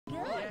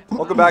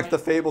Welcome back to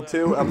Fable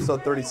 2,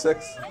 episode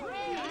 36.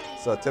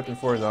 So, tipping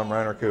for his I'm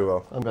Ryan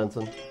Arcubo. I'm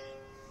Benson.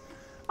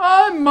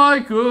 I'm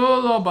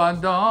Michael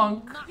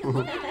Obandonk.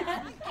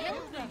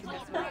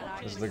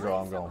 This is the girl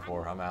I'm going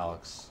for. I'm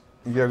Alex.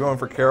 You're going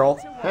for Carol.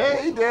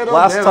 Hey, diddle,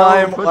 Last diddle,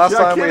 time put we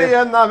your kitty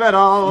in the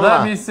middle.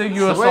 Let me sing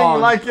you a Swing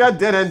song. like you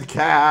didn't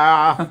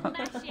care.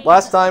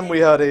 Last time we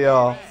had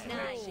a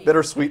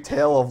bittersweet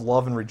tale of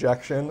love and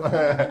rejection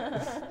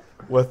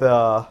with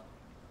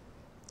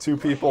two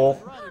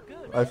people.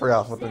 I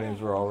forgot what their names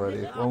were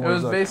already. One It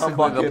was basically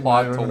Cumbucket, the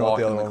plot and I to don't know what Walk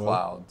the in other the one was.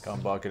 Clouds.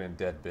 Cum bucket and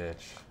dead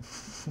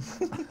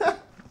bitch.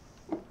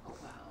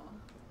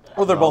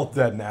 Well, they're both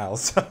dead now,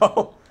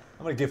 so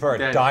I'm gonna give her a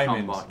Dead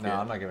diamond. cum bucket. No,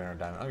 I'm not giving her a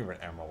diamond. I'll give her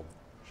an emerald.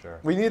 Sure.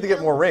 we need to get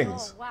more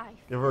rings.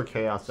 Give her a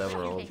Chaos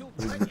Emerald.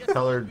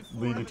 Tell her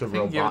lead you to I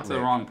think you give it to the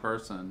Robotnik. wrong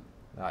person.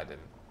 No, I didn't.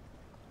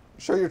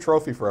 Show your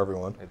trophy for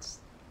everyone. It's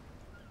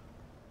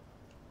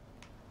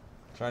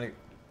trying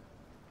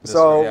to.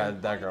 So- yeah,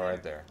 that girl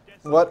right there.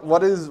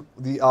 What is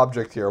the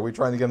object here? Are we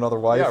trying to get another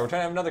wife? Yeah, we're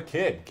trying to have another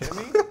kid. Kidding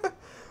me?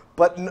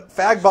 But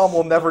Fagbomb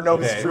will never know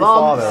his Okay. true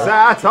Lump father.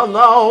 sat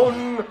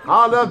alone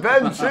on a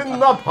bench in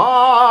the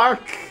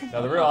park.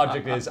 Now the real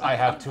object is I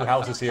have two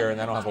houses here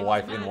and I don't have a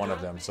wife in one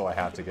of them, so I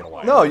have to get a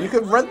wife. No, you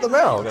could rent them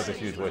out. That's a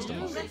huge waste of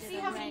money. See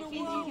how many kids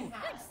you can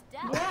have.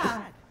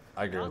 Yeah.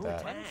 I agree with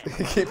that.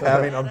 You keep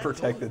having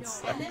unprotected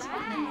sex. And then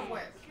how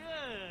work.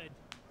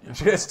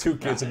 She has two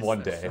kids in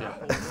one day.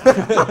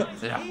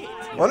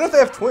 Yeah. Wonder if they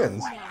have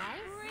twins.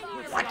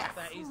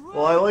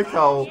 Well, I like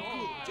how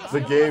the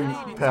game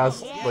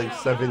passed like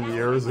 7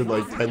 years in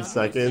like 10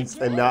 seconds,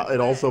 and now it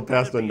also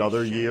passed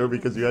another year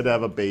because you had to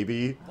have a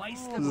baby.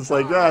 'Cause it's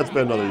like, it's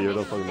been another year,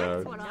 don't fucking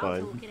matter, it's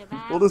fine.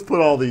 We'll just put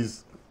all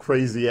these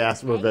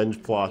crazy-ass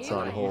revenge plots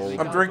on hold.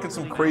 I'm drinking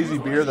some crazy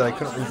beer that I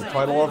couldn't read the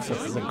title of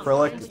since it's in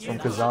acrylic. It's from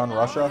Kazan,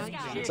 Russia.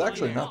 It's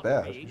actually not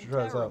bad. You should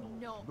try this out.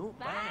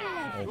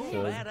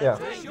 Yeah,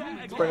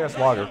 it's pretty nice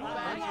lager.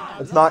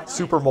 It's not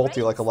super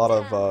malty like a lot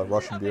of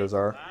Russian beers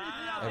are.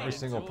 Every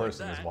single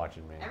person is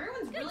watching me.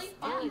 Everyone's really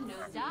fun.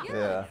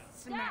 Yeah.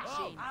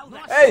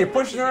 Hey, you're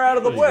pushing her out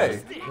of the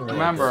way.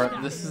 Remember,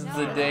 this is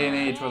the day and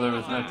age where there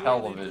was no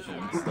television,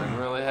 so they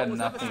really had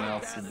nothing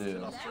else to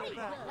do.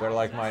 They're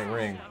like my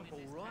ring.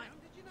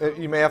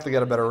 You may have to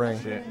get a better ring.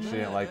 She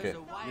didn't like it.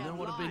 So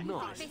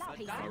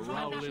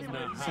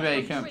yeah,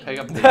 you can't pick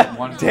up the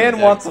one. Dan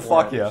wants to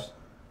fuck you. It's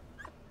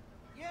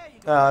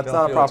Don't not a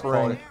feel it's proper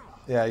ring. quality.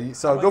 Yeah,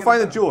 so go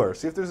find a jeweler.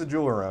 See if there's a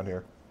jeweler around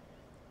here.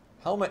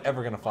 How am I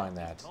ever gonna find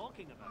that?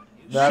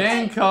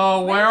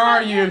 Shanko, where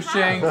are you,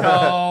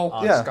 Shanko?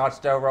 On Yeah.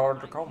 Scottsdale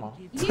Road, Tacoma.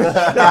 You should,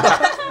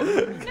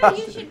 no,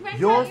 you should rent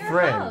Your out your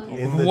friend house.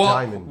 in the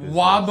diamond business.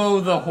 Wabo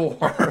the whore.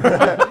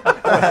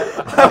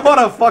 I want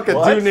to fuck a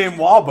What? dude named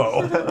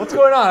Wabo. What's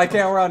going on? I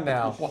can't run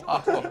now.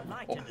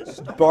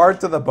 Barred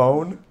to the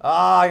bone.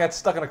 Ah, I got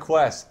stuck on a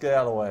quest. Get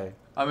out of the way.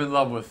 I'm in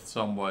love with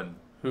someone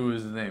who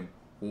is named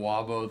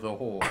Wabo the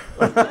whore.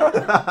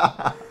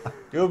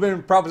 You have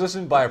been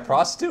propositioned by a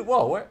prostitute?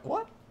 Whoa, where?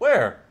 What?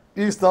 Where?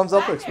 Use thumbs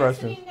up Back there,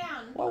 expression. sitting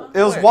down. Whoa.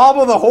 It was Where?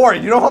 Wabo the whore.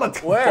 You don't want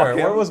to Where? fuck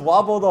him. Where was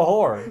Wobble the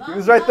whore? He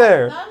was right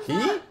there. Thumbs He?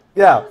 up.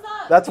 Yeah, Thumbs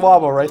up. that's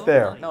Wabo right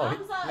there. No,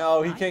 Thumbs up.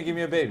 no, he can't give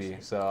me a baby,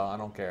 so I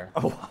don't care.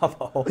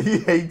 Wabo. He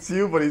hates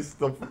you, but he's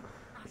still...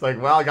 It's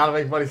like, well, I gotta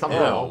make money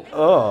somehow. Ew.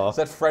 Oh. Is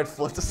that Fred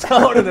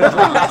Flintstone in a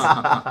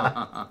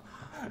dress?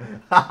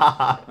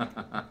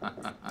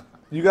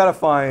 You gotta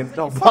find.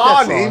 No, fuck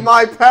that Bonnie, song.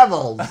 my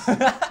pebbles!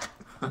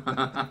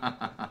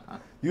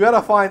 You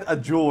gotta find a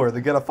jeweler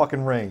to get a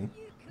fucking ring.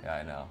 Yeah,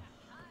 I know.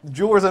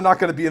 Jewelers are not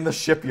gonna be in the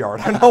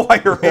shipyard. I know why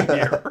you're in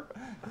here.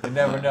 You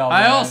never know.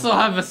 I man. also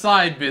have a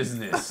side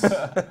business,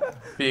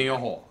 being a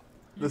whore.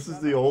 This is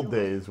the old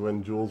days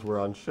when jewels were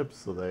on ships,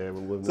 so they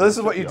would live in So this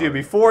is what you do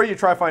before you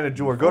try to find a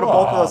jeweler. Go to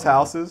both of those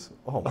houses.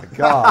 Oh my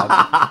god.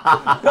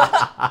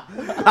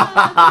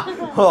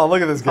 Hold on,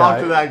 look at this Talk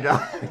to guy. that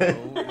guy.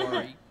 Don't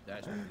worry,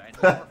 there's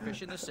plenty more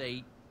fish in the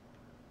sea.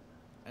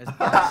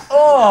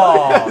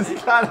 Oh!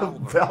 He's got a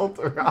belt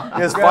around.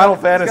 He has Final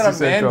He's Fantasy got a man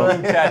syndrome.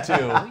 balloon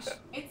tattoo.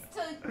 It's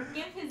to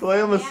give his Play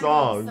him a man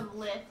song. some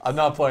lift. I'm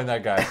not playing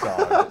that guy's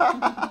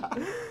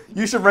song.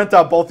 You should rent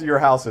out both of your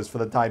houses for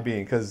the time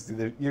being, because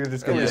you're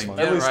just gonna Yeah, miss get one.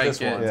 At it least right, this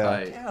get one. it Yeah.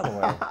 tight. Get out of the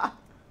way.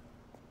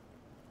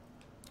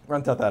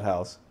 Rent out that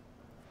house.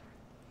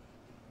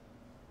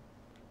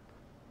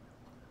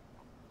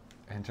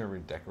 Enter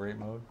redecorate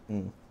mode.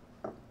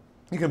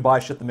 You can buy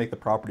shit to make the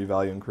property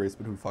value increase,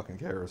 but who fucking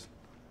cares?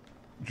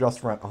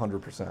 Just rent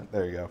 100%.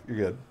 There you go. You're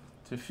good.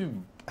 If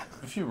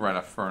you rent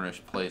a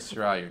furnished place,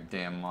 you're out of your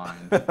damn mind.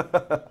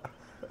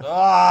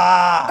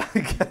 Ah!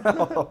 Get out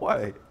of the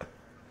way.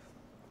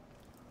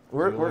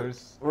 Where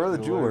are the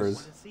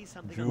jewelers?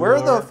 Where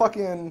are the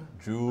fucking...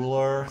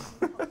 Jeweler.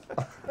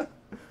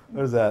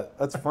 What is that?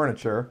 That's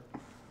furniture.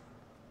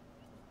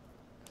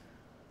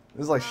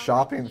 This is like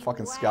shopping in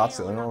fucking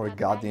Scottsdale. I don't know what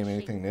goddamn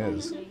anything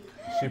is.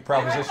 She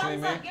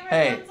propositioning me?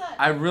 Hey,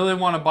 I really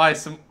want to buy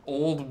some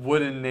old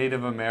wooden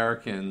Native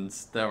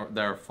Americans that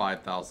are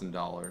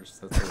 $5,000.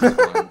 That's really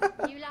fun.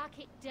 You like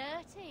it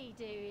dirty,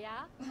 do ya?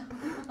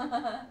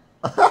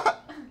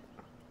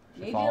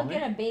 Maybe follow you'll me?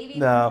 get a baby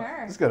No, from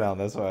her. just go down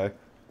this way.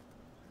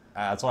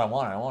 That's what I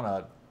want. I want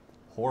a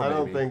whore I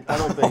don't baby.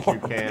 think you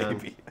can.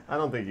 Baby. I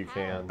don't think you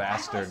can.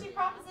 Bastard. I thought she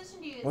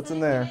propositioned you. What's So in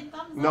you there? did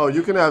thumbs up No,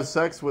 you can have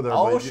sex with her.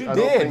 Oh, but she I don't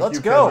did. think Let's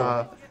you go.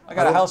 Can, I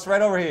got a house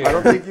right over here. I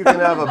don't think you can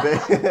have a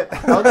baby.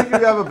 I don't think you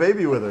can have a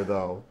baby with her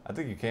though. I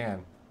think you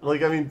can.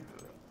 Like, I mean,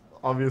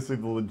 obviously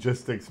the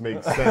logistics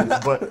make sense,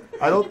 but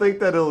I don't think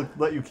that it'll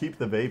let you keep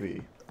the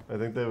baby. I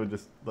think they would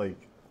just like,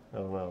 I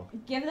don't know.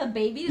 Give the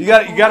baby. You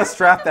gotta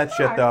strap that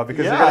shit though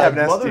because you're gonna have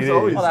an mothers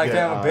always STD. Well, I get,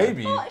 can't have a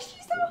baby. Oh,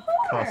 she's a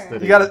whore.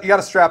 custody. You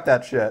gotta strap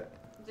that shit.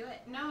 Do it.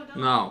 No, don't.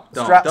 No,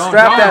 don't. Strap don't,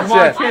 that don't,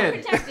 shit. my I'm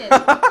kid.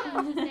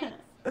 protected.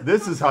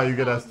 This is how you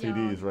get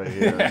STDs right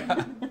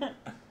here.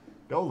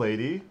 Go,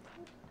 lady.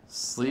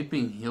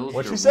 Sleeping heals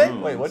What'd your she say?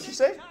 wounds. Wait, what'd she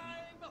say?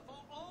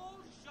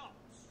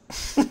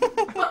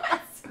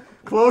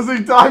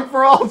 Closing time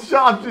for all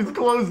shops. She's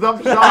closed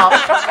up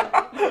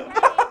shop.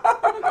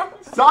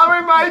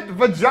 Sorry, mate.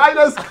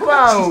 Vagina's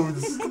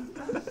closed.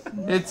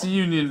 It's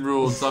union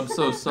rules. I'm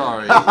so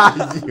sorry.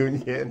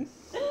 Union.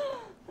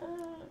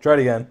 Try it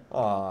again.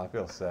 Oh, I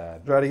feel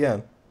sad. Try it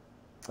again.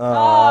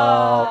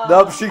 Oh,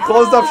 nope. She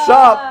closed up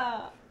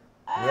shop.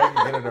 Maybe I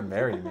can get her to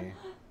marry me.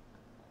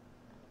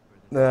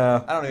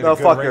 Nah. I don't need no, a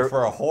good fuck ring her.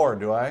 for a whore,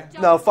 do I?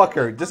 No, fuck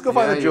her. Just go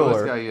find Yeah, a you always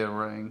jeweler. gotta get a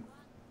ring.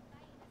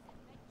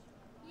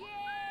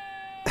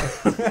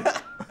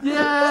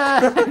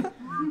 Yay!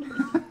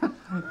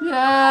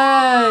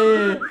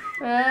 Yay!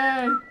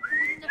 Yay!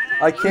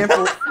 I can't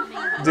believe,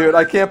 dude.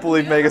 I can't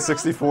believe Mega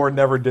 64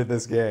 never did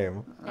this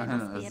game. There I know,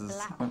 must be a this is-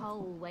 black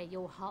hole where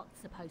your heart's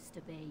supposed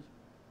to be.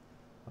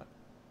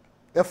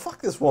 Yeah,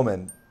 fuck this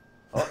woman.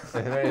 Oh,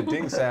 they made a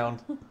ding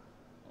sound. Oh,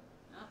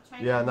 try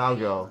Yeah, again, now try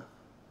again. go.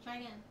 Try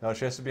again. No,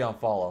 she has to be on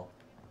follow.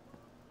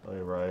 Oh,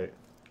 you're right.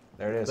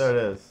 There it is. There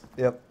it is.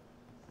 Yep.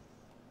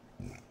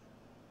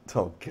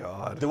 Oh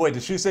god. Wait,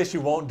 did she say she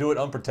won't do it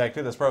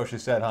unprotected? That's probably what she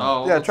said,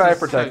 huh? Oh, Yeah, let's try just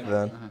protect check-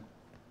 then.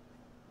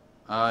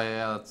 Oh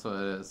yeah, that's what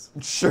it is.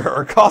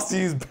 Sure, cost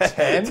you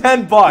 10?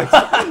 10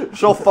 bucks.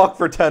 She'll fuck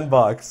for 10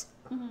 bucks.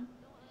 Dude,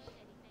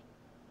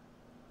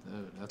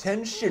 that's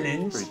 10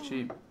 shillings. pretty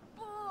cheap.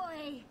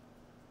 Boy!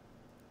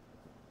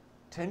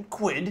 10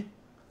 quid.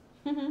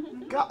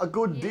 Got a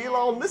good deal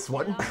on this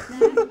one.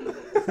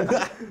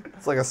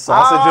 It's like a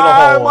sausage in a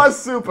I'm hole. a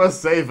super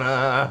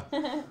saver.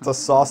 It's a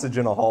sausage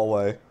in a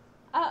hallway.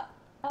 Oh.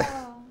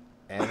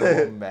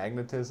 Animal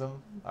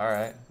magnetism. All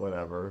right.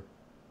 Whatever.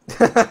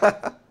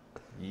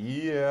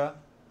 Yeah.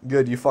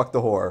 Good, you fucked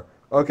the whore.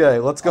 Okay,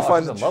 let's go Oh,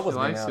 find she's the. in love with She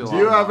me likes now. you a Do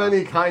you lot. have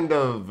any kind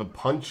of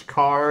punch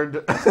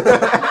card?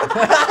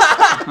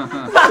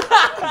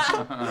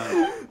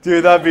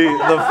 Dude, that'd be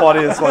the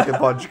funniest fucking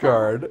punch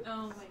card.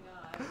 Oh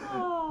my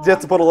god. You have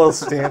to put a little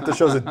stamp that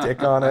shows a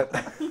dick on it.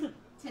 10th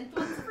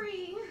one's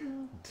free.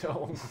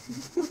 Don't.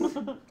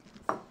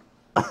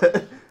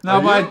 Now,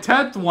 Are by you-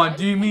 10th one,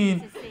 do you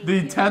mean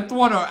the 10th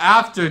one or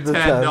after 10, the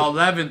 10th.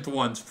 11th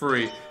one's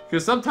free?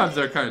 Because sometimes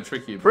they're kind of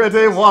tricky.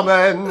 Pretty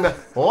woman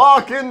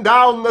walking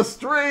down the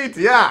street.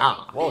 Yeah.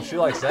 Whoa, she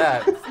likes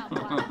that.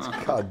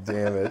 God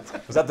damn it.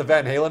 Was that the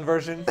Van Halen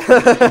version?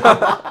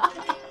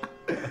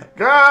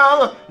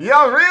 Girl, you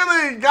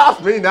really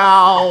got me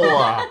now.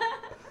 I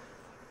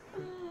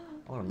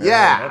want to marry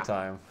Yeah. her that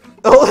time.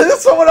 Oh, there's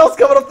someone else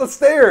coming up the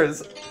stairs.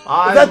 Is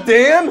that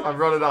Dan? I'm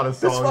running out of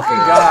This songs. fucking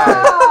here.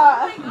 guy.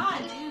 Oh my god,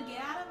 dude,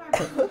 get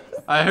out of our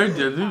I heard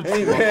you lose.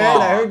 Hey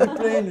man, I heard you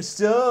playing the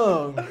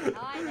song.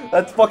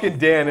 That's fucking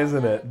Dan,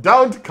 isn't it?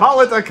 Don't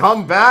call it a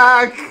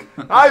comeback.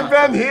 I've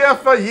been here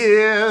for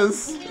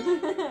years.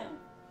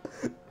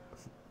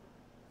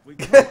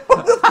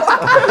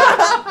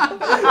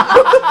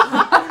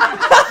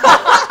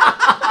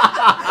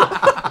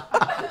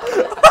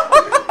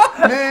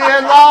 Me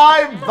and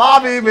my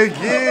Bobby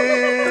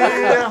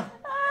McGee.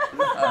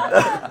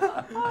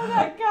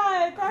 That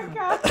guy.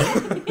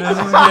 This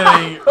is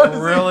getting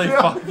really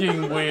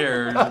fucking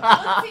weird. Let's see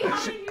how many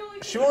people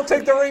we She won't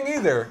take the ring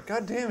either.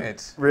 God damn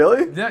it.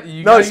 Really? Yeah,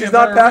 you No, gotta she's give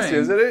not her a past you,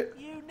 ring. isn't it?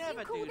 You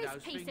never Call do this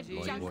those piece of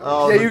things junk. easy.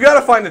 Oh, Yeah, you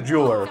gotta find a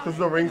jeweler. Because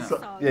the ring. Yeah,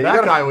 you That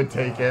gotta- guy would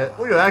take it.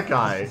 Look at that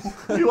guy.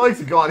 He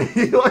likes gaudy.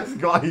 He likes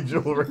gaudy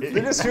jewelry.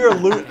 You just hear a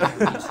loot.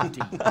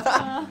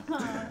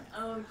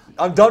 Oh,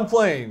 I'm done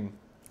playing.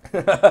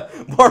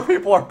 More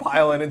people are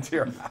piling into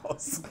your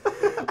house.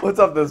 What's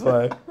up this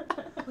way?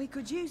 We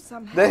could use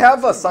some help. They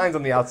have signs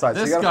on the outside.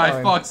 So This you gotta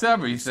guy find... fucks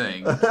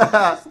everything.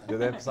 Do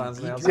they have signs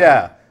on the outside?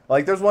 Yeah,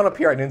 like there's one up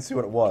here. I didn't see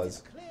what it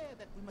was.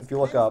 If you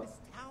look up,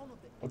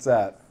 what's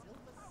that?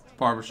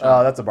 Barbershop.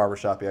 Oh, that's a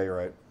barbershop. Yeah, you're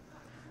right.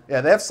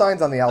 Yeah, they have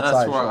signs on the outside.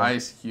 That's where showing-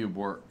 Ice Cube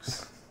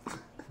works.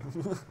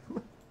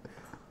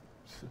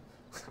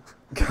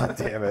 God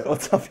damn it!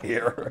 What's up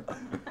here?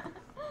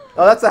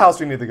 Oh, that's the house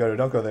we need to go to.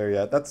 Don't go there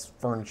yet. That's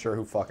furniture.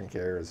 Who fucking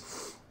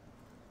cares?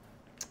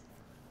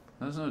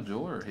 There's no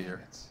jeweler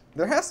here.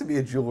 There has to be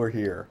a jeweler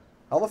here.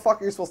 How the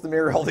fuck are you supposed to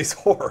marry all these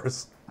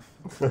whores?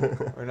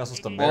 We're not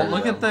supposed to marry Well,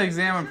 look them. at the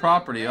examined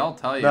property. I'll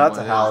tell you. No, that's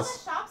what a it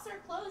house. all the shops are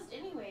closed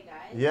anyway,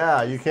 guys.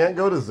 Yeah, you can't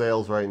go to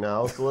Zales right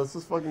now, so let's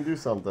just fucking do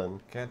something.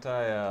 Can't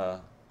I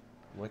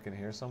look in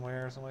here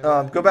somewhere or something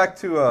like that? Go back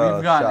to We've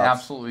gotten shops.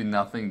 absolutely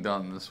nothing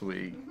done this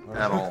week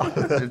at all.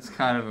 It's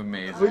kind of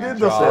amazing. We did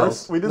the Sales.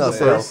 first. We did No, the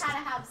sales. first.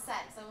 How to have sex.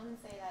 I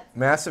wouldn't say that.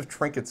 Massive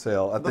trinket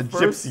sale at the, The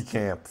first- gypsy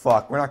camp.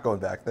 Fuck, we're not going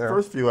back there.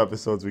 First few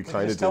episodes, we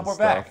kind of just did teleport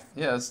stuff. back.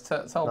 Yeah, it's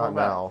tell Not back.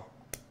 now.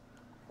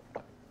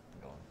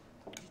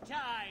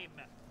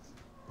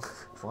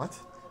 What?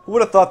 Who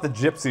would have thought the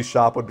gypsy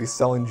shop would be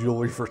selling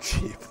jewelry for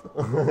cheap?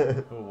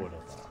 Who would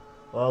have thought?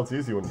 Well, it's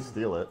easy when you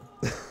steal it.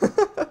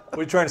 What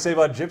are you trying to say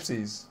about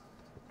gypsies?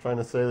 Trying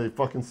to say they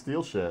fucking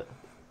steal shit.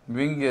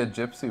 We can get a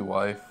gypsy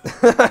wife.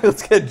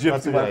 Let's get gypsy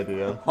That's a good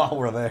idea. while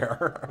we're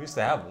there. We used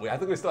to have. I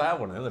think we still have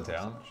one in the other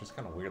town. She's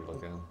kind of weird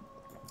looking.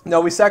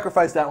 No, we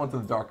sacrificed that one to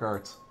the dark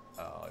arts.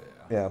 Oh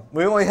yeah. Yeah,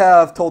 we only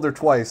have told her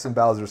twice in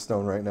Bowser's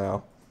Stone right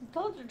now. I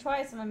told her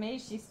twice. I'm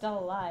amazed she's still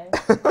alive.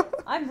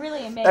 I'm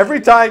really amazed. Every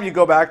time you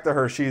go back to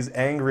her, she's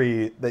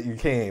angry that you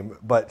came,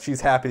 but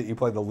she's happy that you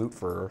played the lute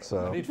for her. I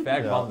So need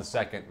Fag Bomb the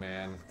second,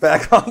 man.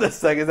 back on this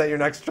thing. Is that your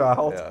next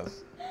child?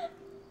 Yes.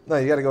 No,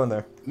 you got to go in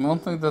there. I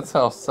don't think that's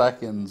how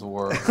seconds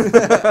work.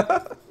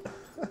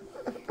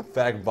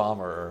 Fag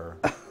Bomber.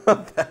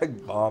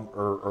 Bag bomb.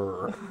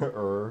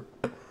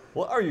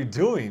 What are you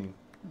doing?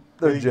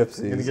 They're You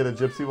gypsies. gonna get a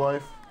gypsy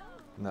wife?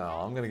 No,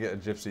 I'm gonna get a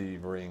gypsy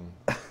ring.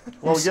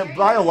 Well,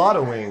 buy a lot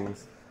of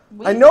wings.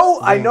 I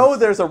know.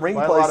 There's a ring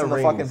Buy a place lot in of the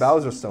rings. fucking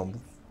Bowser Stone.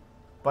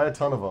 Buy a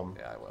ton of them.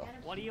 Yeah, I will.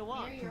 What do you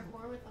want? You're a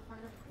whore with a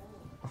heart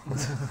of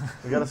gold.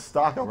 We gotta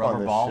stock up Rubber on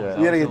this ball. shit. Is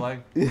You that gotta what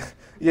get, you like?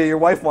 yeah, your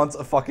wife wants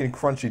a fucking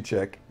crunchy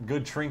chick.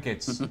 Good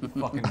trinkets.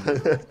 Fucking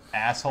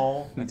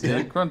asshole. That's Yeah,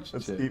 it. crunch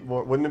Let's chick. eat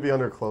more. Wouldn't it be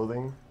under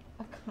clothing?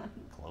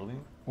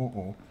 Clothing.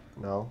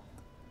 No.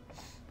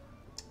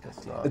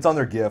 Guess not. It's on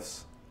their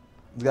gifts.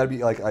 It's got to be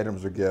like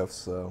items or gifts.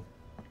 So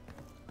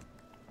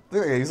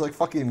look, he's like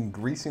fucking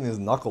greasing his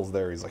knuckles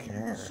there. He's like,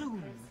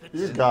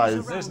 You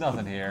guys, There's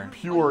nothing here.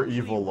 pure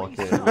evil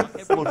looking.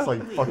 Looks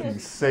like fucking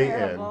Satan.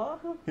 Terrible.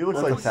 He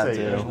looks That's like a tattoo.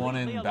 There's Satan. one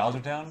in Bowser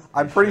Town.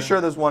 I'm pretty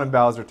sure there's one in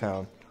Bowser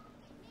Town.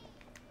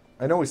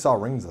 I know we saw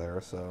rings there.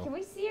 Can So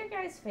we see your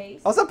guy's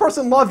face? how's that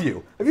person love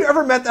you? Have you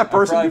ever met that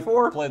person I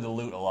before? played the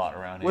loot a lot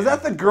around here. Was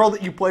that the girl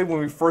that you played when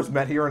we first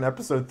met here in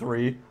episode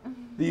 3?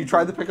 That you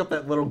tried to pick up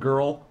that little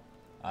girl?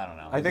 I don't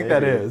know. I think Maybe.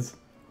 that is.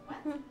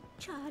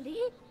 Charlie?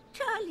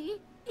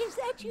 Charlie? Is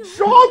that you?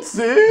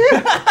 Chauncey!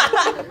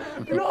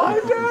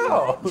 Lie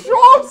down.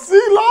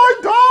 Chauncey, lie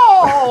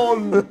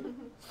down!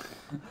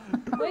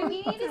 Wait, we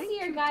need to see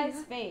your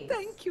guy's face.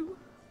 Thank you.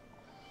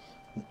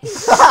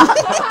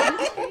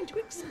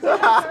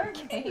 Her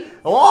face.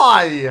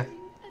 Why?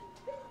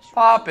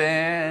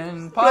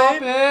 Poppin',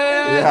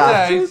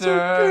 Yeah.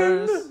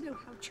 dicers. You know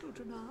how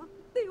children are.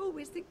 They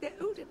always think they're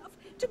old enough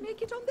to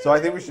make it on their So I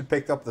think own. we should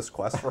pick up this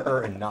quest for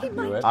her and not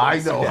do it. I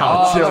know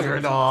how Oh,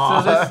 children So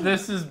are.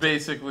 this is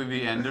basically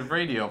the end of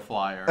Radio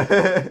Flyer.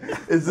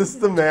 Is this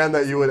the man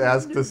that you would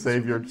ask to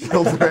save your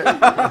children?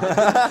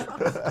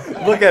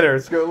 Look at her.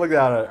 Look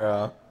at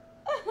her.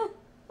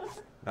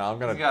 No, I'm You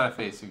gonna got a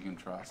face you can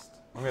trust.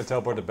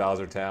 teleport to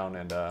Bowser Town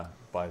and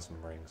buy some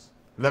rings.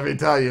 Let me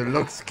tell you,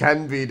 looks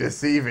can be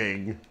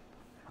deceiving.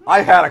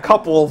 I had a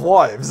couple of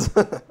wives.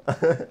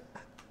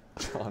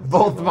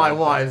 Both my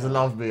wives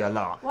love me a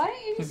lot. Why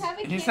don't you just have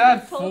a kid He's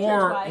had with cultured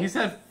four. wife? He's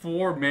had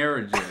 4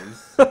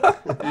 marriages.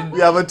 And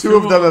Yeah, but two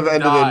of them have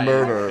ended in died.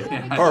 murder.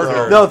 Yeah,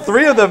 Murder. No,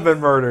 3 of them have been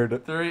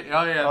murdered. 3.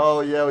 Oh yeah. Oh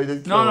yeah, we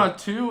did. No, kill- no,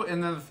 2,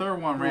 and then the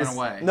third one ran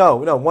away. No,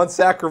 one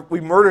we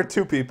murdered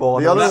 2 people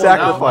and The then we other one-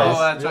 sacrificed.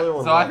 Oh, that's The other right.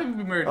 one So I won. think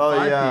we married Oh,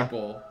 5 yeah.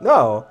 people.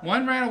 No.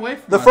 One ran away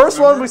from The us, first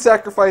one remember? we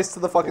sacrificed to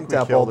the fucking We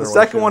temple. killed The her when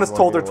second she one was is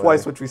told her walking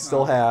twice, away. which we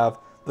still have.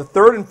 The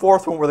third and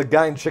fourth one were the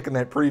guy and chick in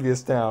that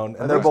previous town,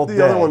 and they're both the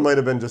dead. other one might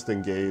have been just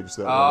engaged.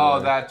 That Oh,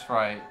 went away. that's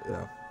right.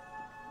 Yeah.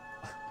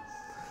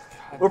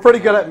 We're pretty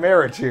good at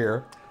marriage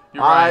here.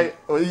 You're right.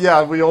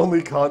 Yeah, we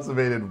only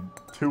consummated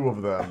 2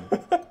 of them.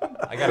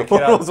 I got a kid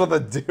One was out.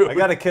 with a dude. I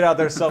got a kid out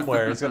there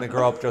somewhere. He's gonna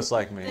grow up just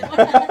like me.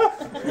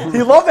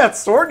 He loved that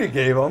sword you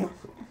gave him.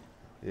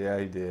 Yeah,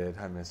 he did.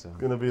 I miss him.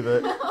 Gonna be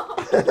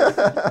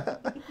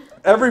the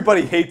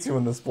Everybody hates you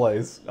in this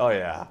place. Oh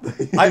yeah.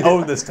 I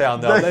own this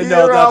town though. the They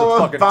know hero not to of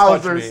fucking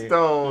touch Bowser me.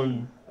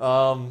 Stone.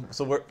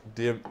 So where?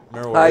 Do you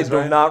remember where I it is, do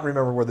Ryan? not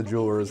remember where the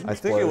jeweler is in I this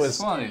think it place. was-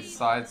 It's one of these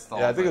side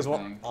stalls. Yeah, I think it was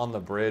one on the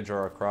bridge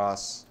or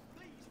across.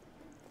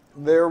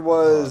 There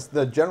was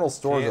the general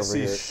stores Can't over see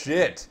here.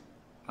 shit.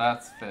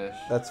 That's fish.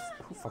 That's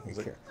who fucking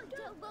cares. I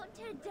don't want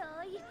to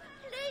die.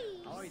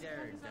 Please. Hi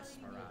there,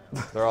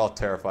 Desperado. They're all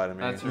terrified of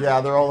me. That's your- Yeah,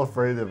 they're all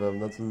afraid of him.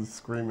 That's who's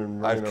screaming.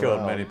 I've running killed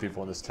around. many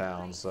people in this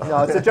town, so.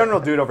 No, it's a general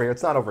dude over here.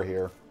 It's not over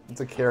here.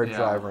 It's a carriage Yeah.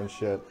 driver and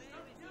shit.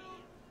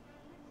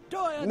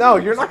 No,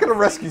 you're not gonna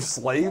rescue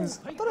slaves.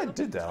 I thought I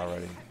did that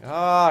already.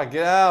 Ah,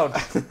 get out!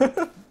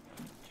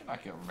 I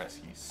can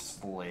rescue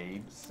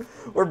slaves.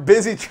 We're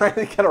busy trying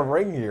to get a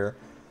ring here.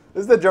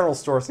 This is the general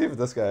store. See if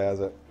this guy has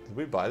it. Did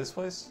we buy this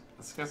place?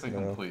 This guy's a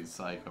complete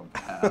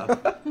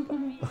psychopath.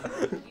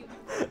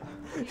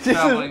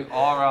 Traveling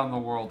all around the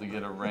world to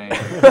get a ring.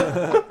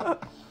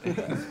 He's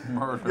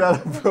murdered.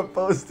 Gotta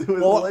propose to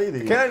his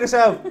lady. Can I just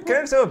have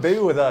a baby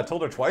with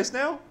Told Her Twice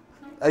now?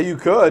 You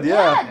could,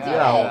 yeah.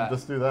 Yeah,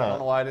 just do I that. don't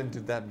know why I didn't do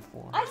that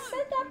before. I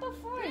said that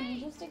before, and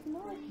you just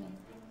ignored me.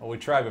 Well, we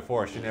tried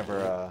before. She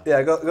never.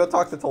 Yeah, go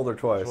talk to Told Her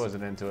Twice. She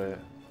wasn't into it.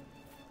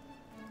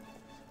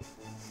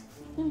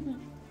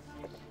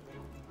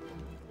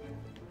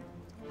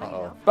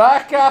 Uh-oh.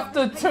 Back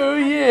after 2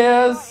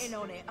 years. In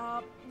on it.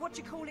 What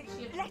do you call it?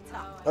 Letter.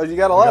 Oh, you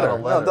got a letter. got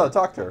a letter. No,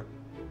 talk to her.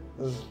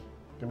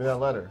 Give me that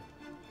letter.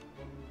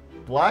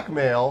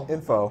 Blackmail.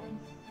 Info.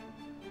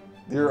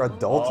 You're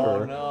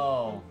adulterer. Oh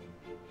no.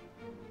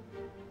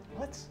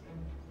 What?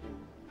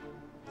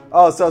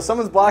 Oh, so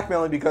someone's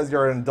blackmailing because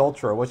you're an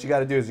adulterer. What you got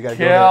to do is you got to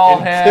go Kill there and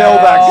him. kill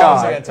that So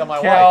I guy. gotta tell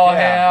my Kill wife.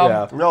 Yeah. him.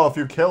 Yeah. No, if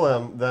you kill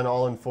him, then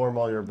I'll inform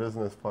all your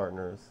business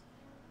partners.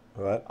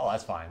 What? Oh,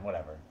 that's fine.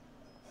 Whatever.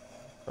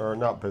 Or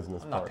not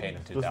business I'm not partners. paying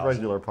him Just 2,000.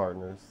 regular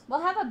partners.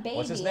 We'll have a baby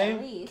What's his name?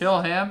 at least.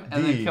 Kill him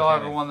and then D. kill Kenneth.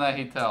 everyone that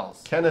he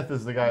tells. Kenneth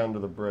is the guy under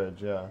the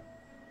bridge, yeah.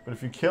 But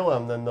if you kill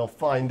him, then they'll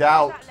find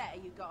out. That letter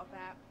you got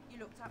about. You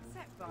looked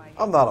upset by it.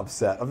 I'm not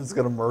upset. I'm just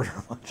going to murder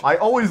a bunch of... I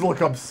always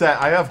look upset.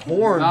 I have She's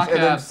horns not and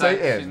gonna I'm have sex.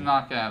 She's Satan.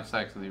 not gonna have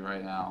sex with you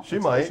right now. She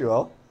might. She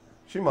will.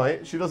 She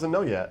might. She doesn't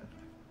know yet.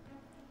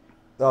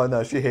 Oh,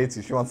 no, she hates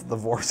you. She wants to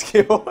divorce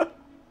you. No,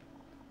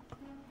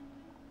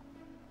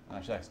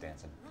 she likes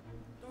dancing.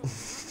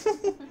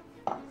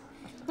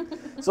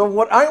 So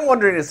what I'm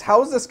wondering is,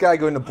 how is this guy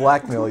going to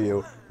blackmail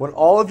you when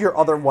all of your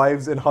other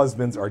wives and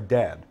husbands are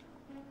dead?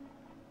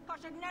 I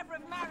should never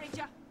have married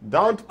you.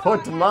 Don't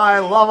put my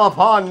love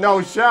upon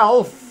no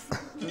shelf.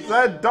 She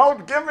said,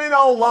 don't give me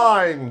no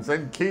lines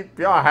and keep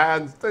your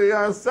hands to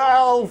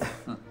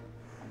yourself.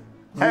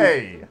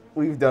 Hey.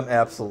 We've done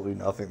absolutely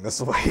nothing this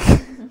week.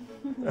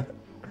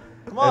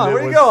 Come on, And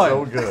where it are you was going?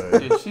 so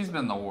good. Dude, she's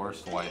been the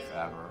worst wife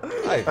ever.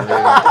 I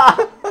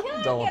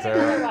agree. Double Get terror.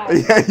 her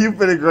away. Yeah, you've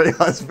been a great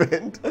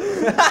husband.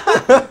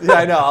 Yeah,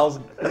 I know. I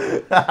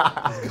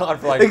was gone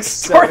for like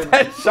Extort 7.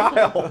 that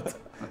child.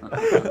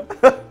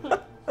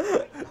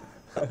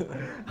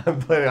 I'm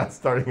planning on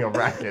starting a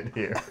racket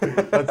here.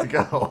 Let's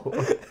go.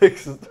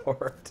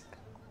 Extort.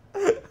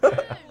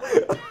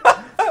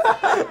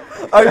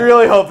 I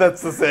really hope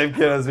that's the same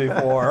kid as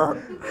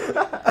before.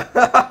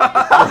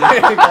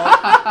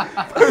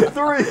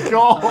 3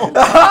 goals.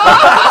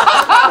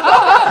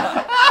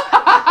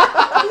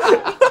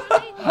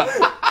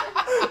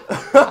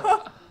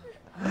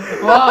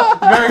 Well, you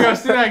better go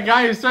see that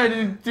guy who's trying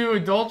to do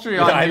adultery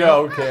on Yeah, I you.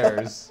 know. Who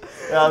cares?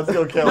 Yeah, let's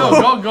go kill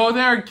No, him. go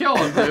there and kill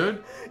him,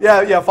 dude.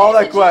 Yeah, follow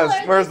There's that the jeweler,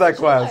 quest. Where's there's that the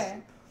quest?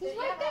 jeweler. He's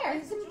right there.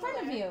 He's in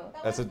front of you.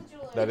 That's a. The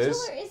That is.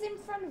 jeweler is in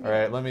front of you. All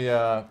right. Let me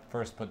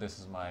first put this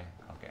as my.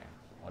 Okay.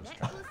 I'll just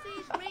try.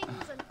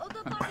 Rings and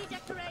other body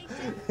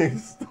decorations.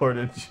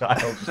 Extorted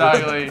child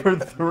Exactly. for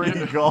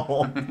 3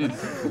 gold.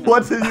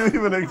 What did you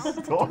even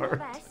extort?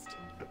 Best.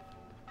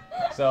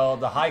 So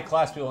the high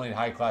class people need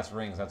high class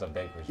rings. That's a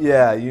baker's.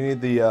 Yeah, you need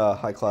the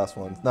high class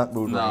ones, not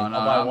mood No, ring. no,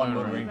 I'll buy not one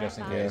mood moon ring. ring just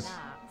in case.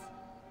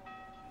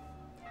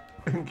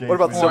 What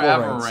about Or civil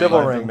ever ring? ring. Civil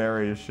Time to ring.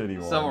 marry a shitty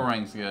one. Silver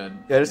ring's good.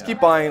 Yeah, just keep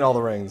buying all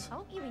the rings.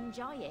 Hope you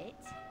enjoy it.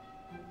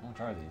 I'll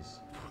try these.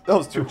 That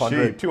was They're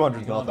 200. cheap. 200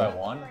 You can only buy nothing.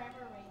 one.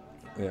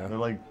 Yeah. They're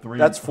like 300.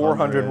 That's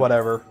 400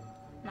 whatever.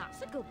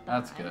 That's a good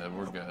That's buy. good.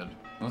 We're good.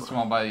 Unless you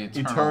want to buy the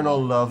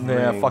Eternal love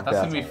Yeah, ring. fuck That's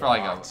that. gonna be for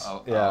like a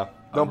Yeah,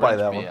 a don't buy rich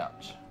that one.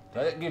 bitch.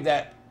 Did I give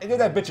that? I give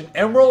that bitch an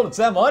emerald. It's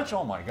that much?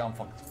 Oh my god, I'm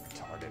fucking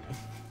retarded.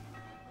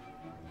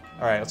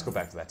 All right, let's go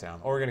back to that town.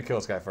 Or we're gonna kill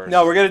this guy first.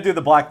 No, we're gonna do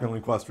the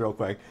blackmailing quest real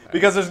quick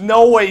because there's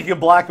no way you can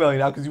blackmail you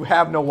now because you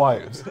have no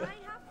wives.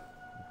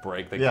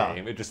 Break the Yeah.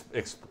 game. It just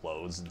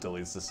explodes and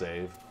deletes the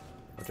save,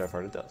 which I've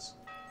heard it does.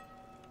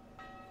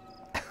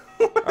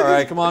 All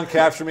right, come on,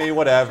 capture me,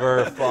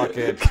 whatever. Fuck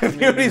it.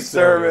 Community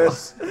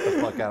service. Get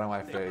the fuck out of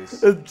my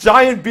face. The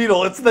giant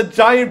beetle. It's the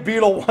giant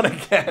beetle one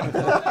again.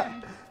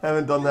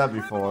 Haven't done that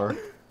before.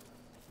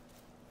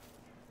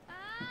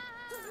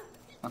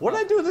 What did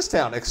I do in this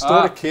town?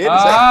 Extort a kid?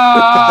 Is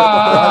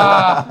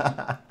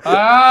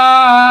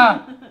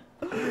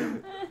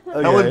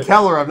Helen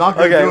Keller, I'm not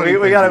gonna do Okay,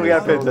 anything we gotta to you. pay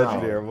Settle attention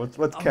down. here.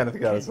 What's Kenneth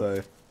gotta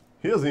say?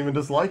 He doesn't even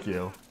dislike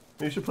you.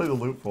 You should play the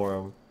loot for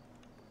him.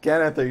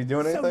 Kenneth, are you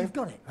doing So anything? you've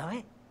got it,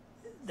 right?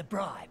 The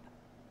bribe.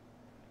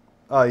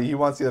 Oh, he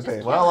wants you to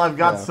pay. Well, I've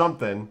got Yeah.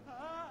 something.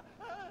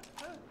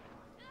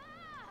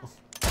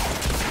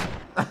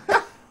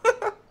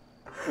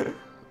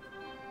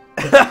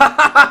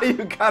 You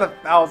got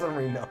 1,000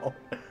 Reno.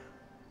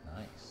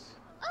 Nice.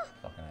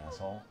 Fucking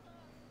asshole.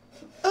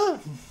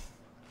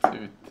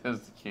 Dude,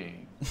 this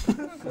game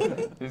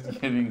is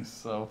getting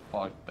so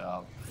fucked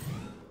up.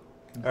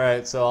 All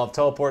right, so I'll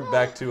teleport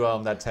back to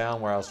that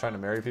town where I was trying to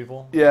marry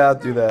people. Yeah,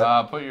 do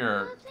that. Put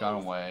your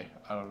gun away.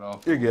 I don't know.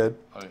 You're good.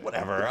 Okay.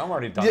 Whatever, I'm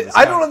already done. Yeah, This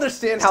I town- don't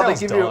understand this how they town's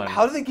give you. done.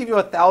 How do they give you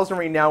 1,000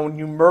 Reno when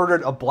you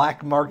murdered a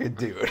black market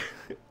dude?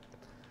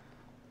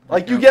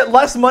 Like you get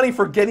less money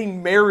for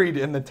getting married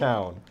in the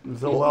town.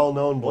 It's a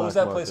well-known black What was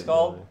that place market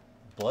called? guy.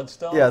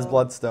 Bloodstone? Yeah, it's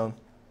Bloodstone.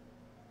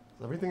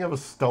 Does everything have a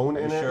stone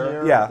in it sure?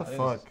 here? Yeah. What the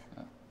fuck?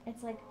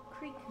 It's like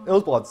creek. It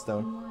was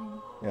bloodstone. wine.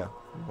 Yeah.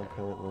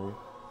 Apparently.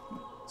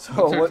 So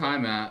What's our what?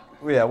 time at?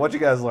 Yeah. What'd you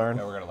guys learn?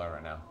 Yeah, we're gonna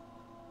learn right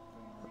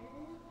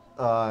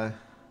now.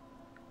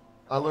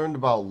 I learned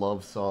about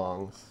love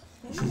songs.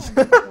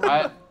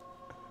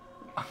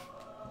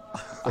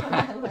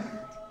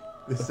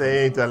 This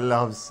ain't a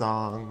love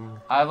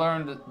song. I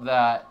learned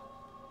that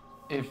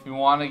if you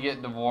want to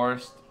get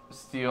divorced,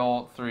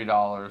 steal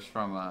 $3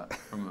 from a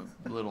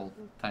little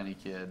tiny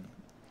kid.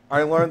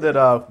 I learned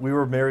that we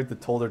were married to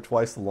told her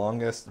twice the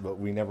longest, but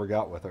we never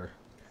got with her.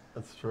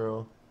 That's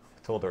true.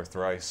 I told her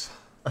thrice.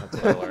 That's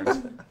what I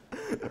learned.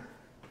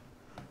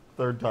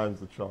 Third time's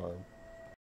the charm.